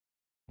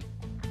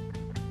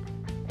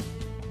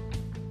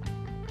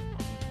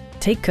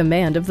Take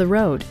command of the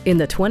road in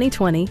the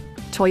 2020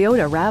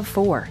 Toyota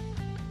RAV4.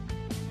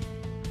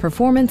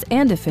 Performance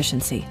and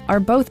efficiency are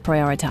both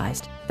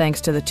prioritized thanks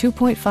to the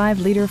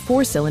 2.5-liter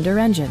four-cylinder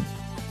engine,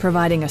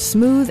 providing a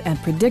smooth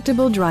and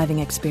predictable driving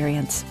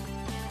experience.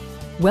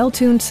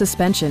 Well-tuned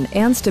suspension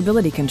and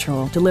stability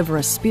control deliver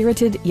a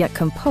spirited yet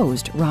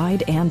composed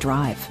ride and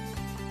drive.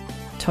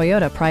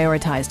 Toyota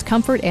prioritized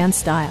comfort and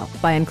style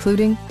by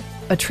including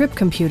a trip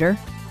computer,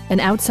 an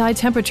outside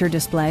temperature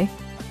display,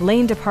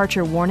 lane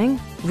departure warning,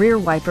 rear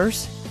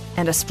wipers,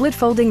 and a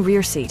split-folding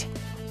rear seat.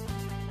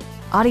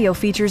 Audio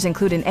features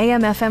include an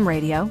AM/FM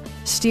radio,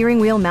 steering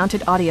wheel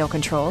mounted audio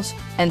controls,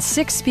 and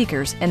 6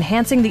 speakers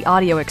enhancing the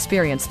audio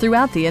experience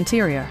throughout the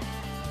interior.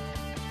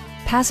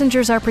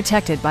 Passengers are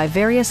protected by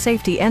various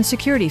safety and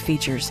security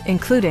features,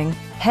 including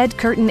head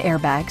curtain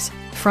airbags,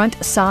 front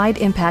side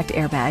impact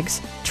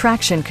airbags,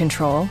 traction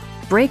control,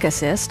 brake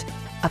assist,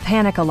 a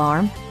panic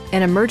alarm,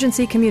 an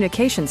emergency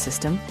communication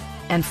system,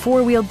 and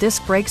 4-wheel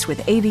disc brakes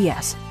with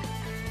ABS.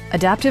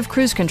 Adaptive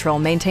Cruise Control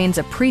maintains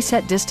a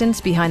preset distance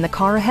behind the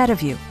car ahead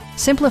of you,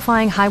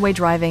 simplifying highway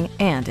driving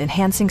and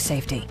enhancing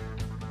safety.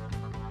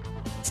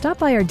 Stop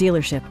by our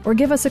dealership or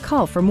give us a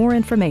call for more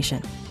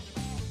information.